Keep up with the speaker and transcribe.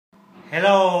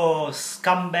Hello,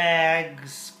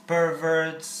 scumbags,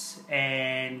 perverts,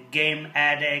 and game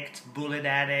addicts, bullet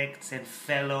addicts, and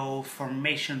fellow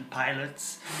formation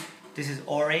pilots. This is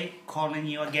Ori calling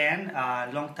you again.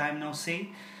 Long time no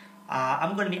see.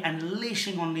 I'm going to be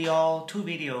unleashing on y'all two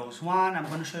videos. One, I'm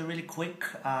going to show you really quick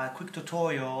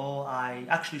tutorial I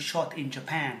actually shot in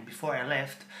Japan before I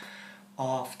left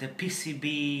of the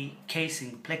PCB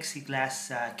casing,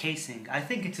 plexiglass casing. I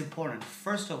think it's important.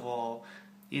 First of all,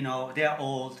 you know, they're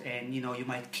old and you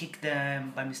might kick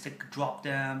them, by mistake drop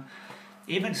them.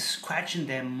 Even scratching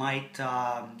them might,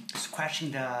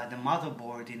 scratching the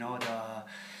motherboard,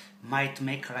 might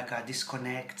make like a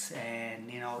disconnect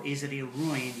and easily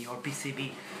ruin your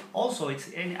PCB. Also,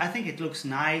 I think it looks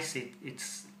nice. It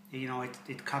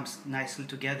comes nicely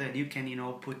together. You can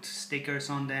put stickers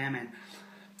on them and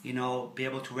be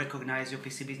able to recognize your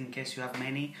PCBs in case you have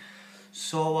many.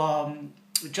 So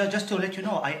just to let you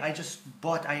know, I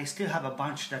still have a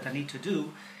bunch that I need to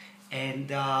do,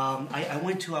 and I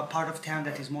went to a part of town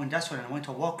that is more industrial, and I went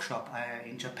to a workshop.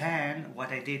 In Japan,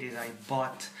 what I did is I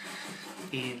bought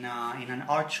in an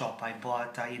art shop, I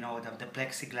bought the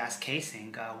plexiglass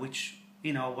casing, which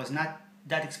was not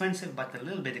that expensive, but a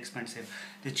little bit expensive.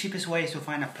 The cheapest way is to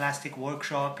find a plastic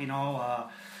workshop, and I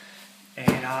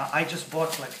just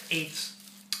bought like 8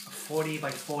 40 by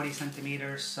 40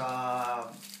 centimeters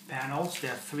panels. They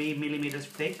are 3 millimeters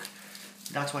thick.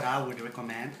 That's what I would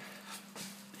recommend.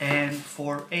 And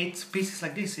for 8 pieces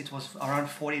like this, it was around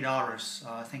 $40.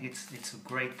 I think it's a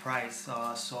great price.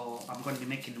 So I'm going to be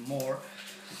making more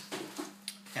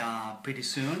pretty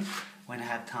soon when I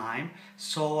have time.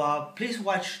 So please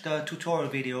watch the tutorial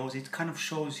videos. It kind of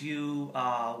shows you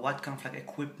what kind of like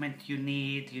equipment you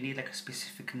need. You need like a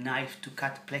specific knife to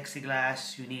cut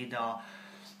plexiglass. You need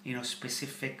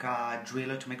specific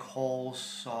driller to make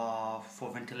holes for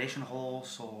ventilation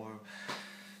holes or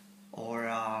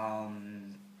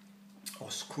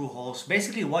screw holes.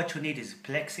 Basically, what you need is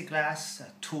plexiglass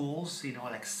tools,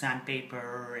 like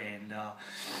sandpaper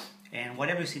and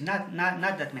whatever you see. Not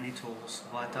that many tools,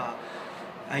 but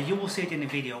you will see it in the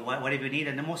video. Whatever you need,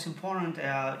 and the most important,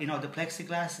 the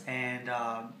plexiglass, and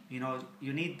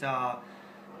you need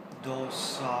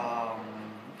those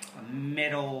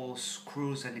metal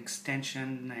screws and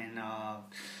extension, and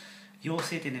you will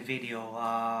see it in the video.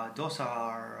 Those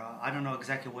are I don't know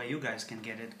exactly where you guys can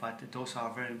get it, but those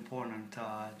are very important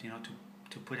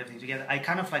to put everything together. I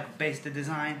kind of like based the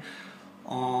design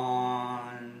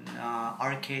on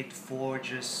arcade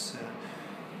forges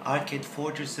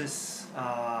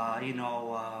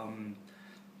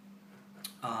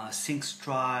Sink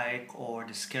Strike, or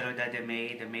the scaler that they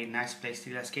made nice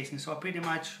plexiglass casing. So pretty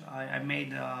much I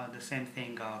made the same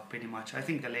thing pretty much. I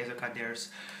think the laser cut theirs.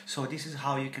 So this is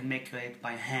how you can make it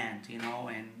by hand,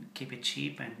 and keep it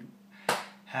cheap and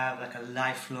have like a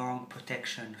lifelong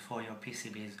protection for your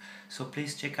PCBs. So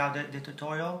please check out the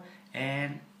tutorial,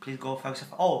 and please go for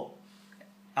yourself.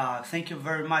 Thank you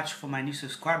very much for my new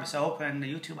subscribers. I opened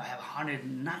YouTube, I have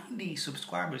 190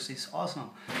 subscribers. It's awesome.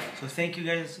 So thank you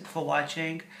guys for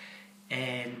watching,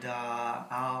 and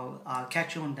I'll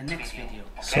catch you on the next video.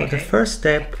 So the first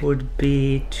step would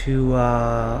be to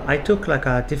I took like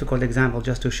a difficult example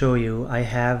just to show you. I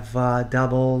have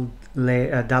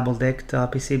double-decked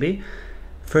PCB.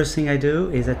 First thing I do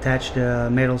is attach the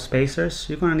metal spacers.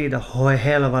 You're gonna need a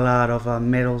hell of a lot of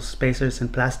metal spacers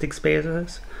and plastic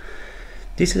spacers.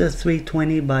 This is a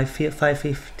 320 by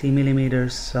 550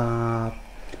 millimeters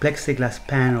plexiglass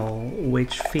panel,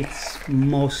 which fits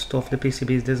most of the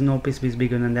PCBs. There's no PCBs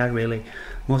bigger than that, really.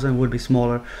 Most of them would be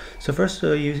smaller. So first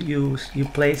you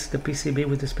place the PCB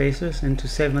with the spacers, and to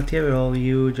save material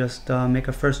you just make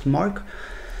a first mark,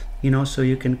 so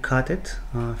you can cut it,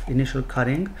 initial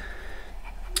cutting.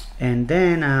 And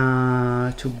then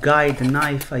to guide the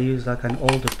knife I use like an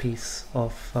older piece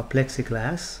of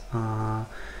plexiglass.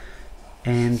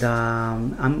 And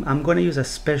I'm going to use a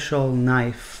special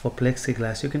knife for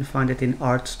plexiglass. You can find it in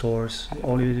art stores.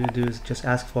 All you do is just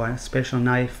ask for a special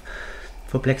knife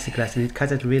for plexiglass, and it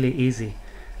cuts it really easy.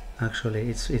 Actually,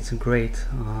 it's great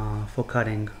for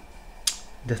cutting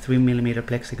the 3 millimeter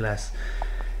plexiglass.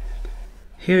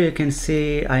 Here you can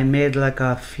see I made like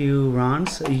a few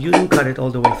runs. You don't cut it all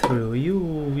the way through.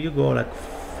 You go like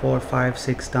 4, 5,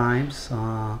 6 times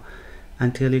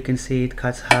until you can see it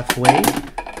cuts halfway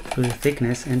through the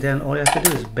thickness, and then all you have to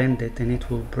do is bend it, and it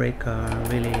will break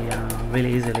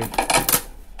really easily,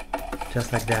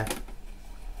 just like that.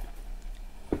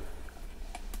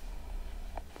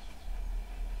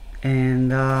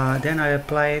 And then I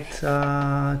apply it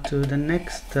to the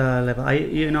next level.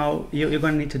 You're going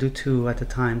to need to do 2 at a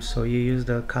time, so you use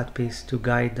the cut piece to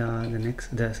guide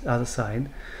the other side.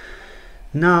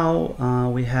 Now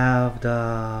we have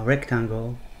the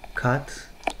rectangle cut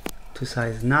to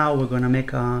size. Now we're gonna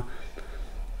make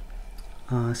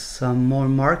some more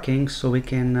markings so we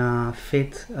can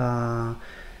fit the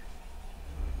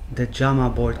JAMA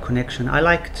board connection. I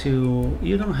like to,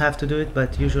 you don't have to do it,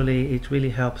 but usually it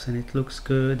really helps and it looks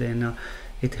good, and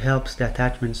it helps the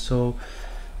attachment. So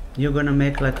you're gonna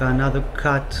make like another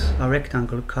cut, a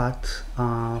rectangle cut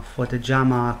for the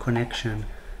JAMA connection.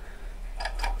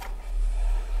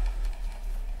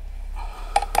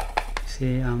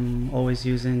 See, I'm always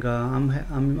using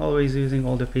I'm always using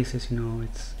all the pieces, you know,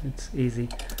 it's easy.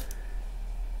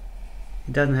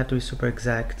 It doesn't have to be super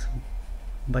exact,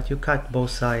 but you cut both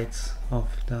sides of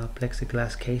the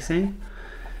plexiglass casing.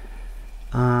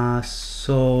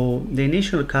 So the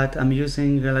initial cut, I'm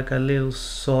using like a little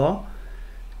saw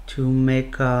to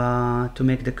make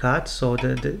the cut. So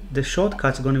the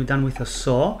shortcuts are going to be done with a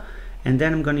saw, and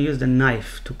then I'm going to use the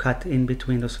knife to cut in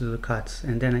between those little cuts,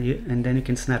 and then you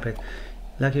can snap it.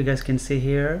 Like you guys can see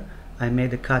here, I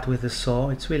made the cut with the saw.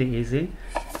 It's really easy.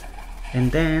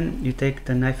 And then you take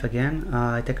the knife again.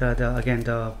 I take again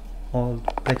the old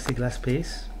plexiglass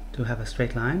piece to have a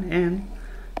straight line, and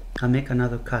I make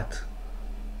another cut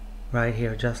right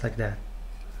here, just like that.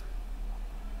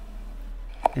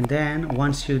 And then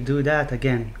once you do that,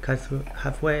 again, cut through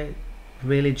halfway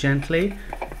really gently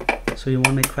so you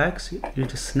won't make cracks. You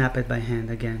just snap it by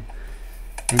hand again,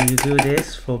 and you do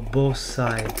this for both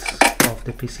sides of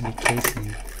the PCB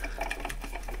casing.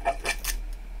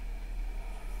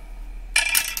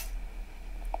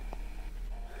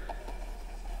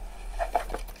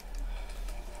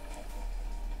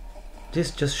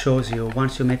 This just shows you,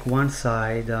 once you make one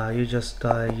side, you just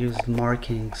use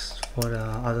markings for the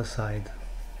other side.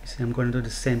 You see, I'm going to do the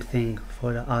same thing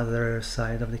for the other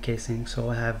side of the casing, so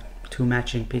I have two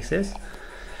matching pieces.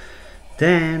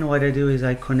 Then what I do is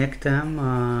I connect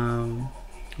them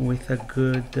with a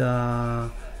good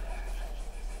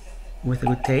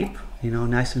tape, you know,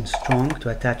 nice and strong to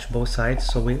attach both sides.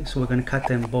 So we're going to cut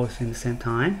them both in the same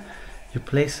time. You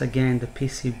place again the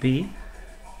PCB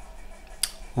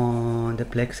on the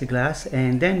plexiglass,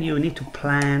 and then you need to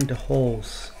plan the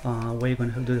holes where you're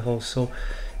going to do the holes. So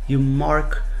you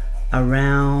mark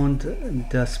around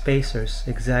the spacers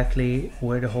exactly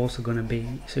where the holes are going to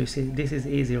be. So you see, this is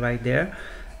easy right there.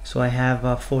 So I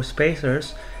have 4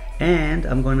 spacers, and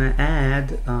I'm going to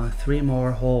add 3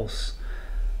 more holes.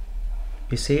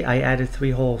 You see, I added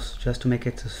 3 holes just to make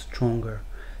it stronger.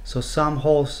 So some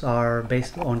holes are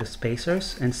based on the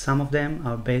spacers, and some of them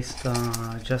are based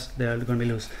just they're going to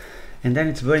be loose. And then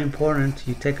it's very important,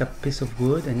 you take a piece of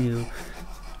wood and you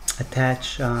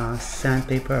attach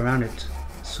sandpaper around it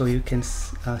so you can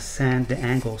sand the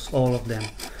angles, all of them.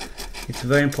 It's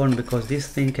very important because this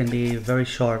thing can be very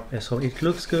sharp, so it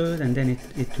looks good, and then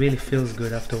it really feels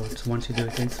good afterwards once you do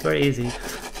it. And it's very easy.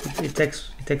 It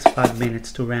takes 5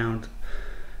 minutes to round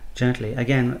gently.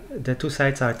 Again, the 2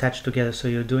 sides are attached together, so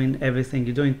you're doing everything,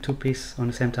 you're doing 2 pieces on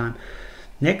the same time.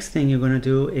 Next thing you're going to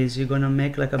do is you're going to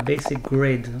make like a basic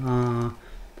grid.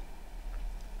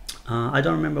 I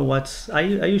don't remember what's, I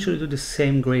usually do the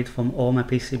same grid from all my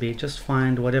PCB. Just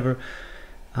find whatever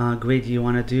grid you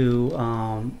want to do,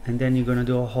 and then you're going to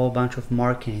do a whole bunch of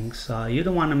markings. You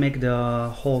don't want to make the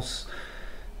holes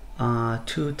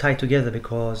too tight together,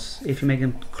 because if you make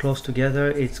them close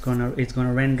together, it's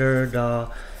gonna render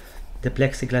the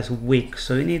plexiglass weak.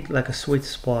 So you need like a sweet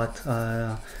spot,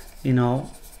 you know,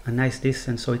 a nice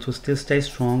distance, so it will still stay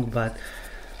strong, but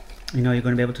you know, you're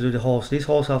going to be able to do the holes. These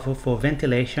holes are for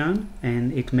ventilation,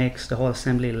 and it makes the whole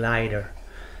assembly lighter.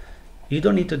 You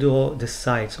don't need to do all the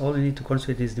sides. All you need to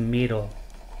concentrate is the middle,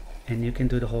 and you can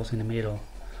do the holes in the middle.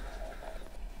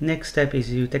 Next step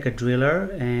is you take a driller,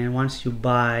 and once you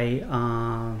buy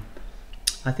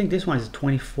I think this one is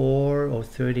 24 or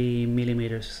 30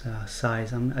 millimeters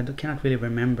size. I cannot really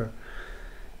remember,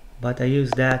 but I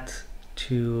use that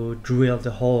to drill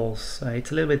the holes.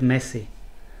 It's a little bit messy,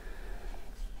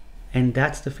 and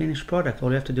that's the finished product. All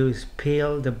you have to do is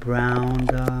peel the brown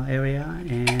area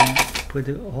and put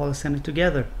the whole assembly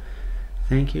together.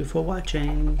 Thank you for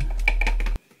watching.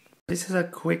 This is a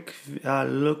quick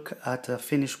look at the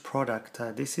finished product.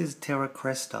 This is Terra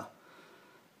Cresta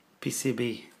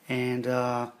PCB, and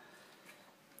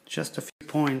just a few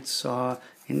points.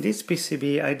 In this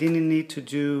PCB, I didn't need to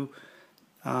do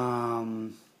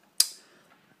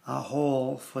a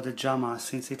hole for the JAMA,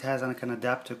 since it has like an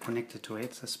adapter connected to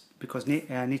it, because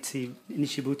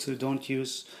Nishibutsu don't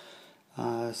use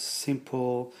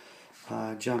simple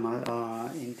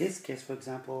JAMA. In this case, for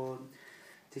example,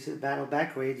 this is battle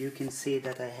back rate. You can see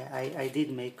that I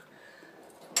did make,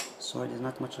 sorry, there's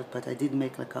not much of it, but I did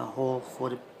make like a hole for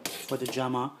the for the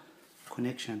JAMA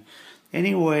connection.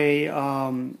 Anyway,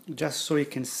 just so you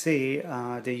can see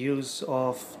the use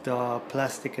of the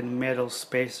plastic and metal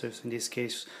spacers in this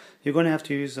case, you're going to have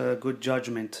to use a good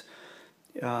judgment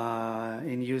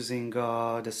in using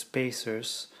the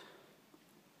spacers,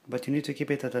 but you need to keep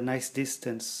it at a nice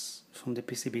distance from the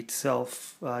PCB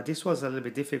itself. This was a little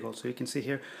bit difficult, so you can see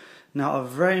here. Now, a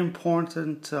very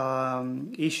important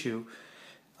issue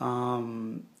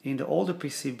in the older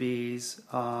PCBs,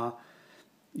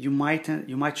 you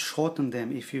might shorten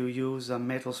them if you use a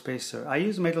metal spacer. I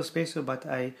use metal spacer, but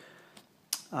I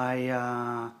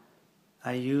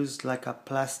used like a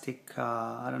plastic,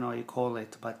 I don't know what you call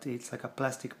it, but it's like a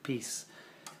plastic piece,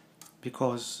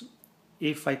 because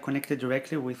if I connect it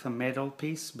directly with a metal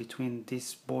piece between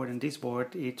this board and this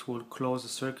board, it will close the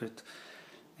circuit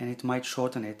and it might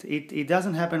shorten it. It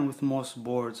doesn't happen with most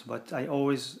boards, but I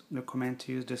always recommend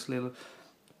to use this little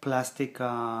plastic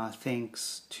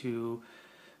things to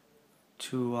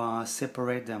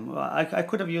separate them. I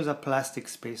could have used a plastic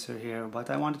spacer here, but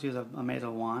I wanted to use a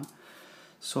metal one.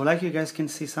 So like you guys can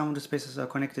see, some of the spacers are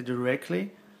connected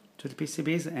directly to the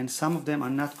PCBs and some of them are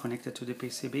not connected to the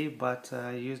PCB, but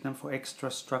I use them for extra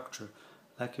structure.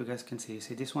 Like you guys can see,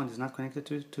 this one is not connected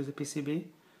to the PCB,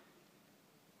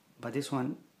 but this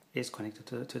one is connected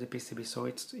to the PCB,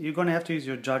 so you're gonna have to use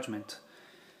your judgment.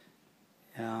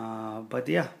 But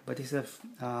this is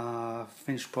a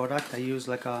finished product. I use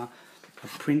like a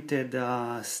printed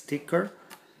sticker.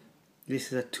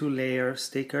 This is a 2-layer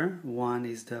sticker. One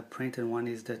is the printed, one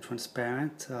is the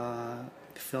transparent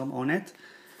film on it.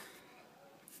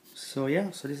 So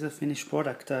yeah, so this is a finished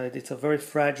product. It's a very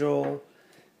fragile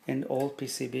and old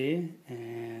PCB,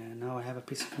 and now I have a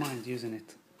peace of mind using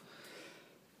it.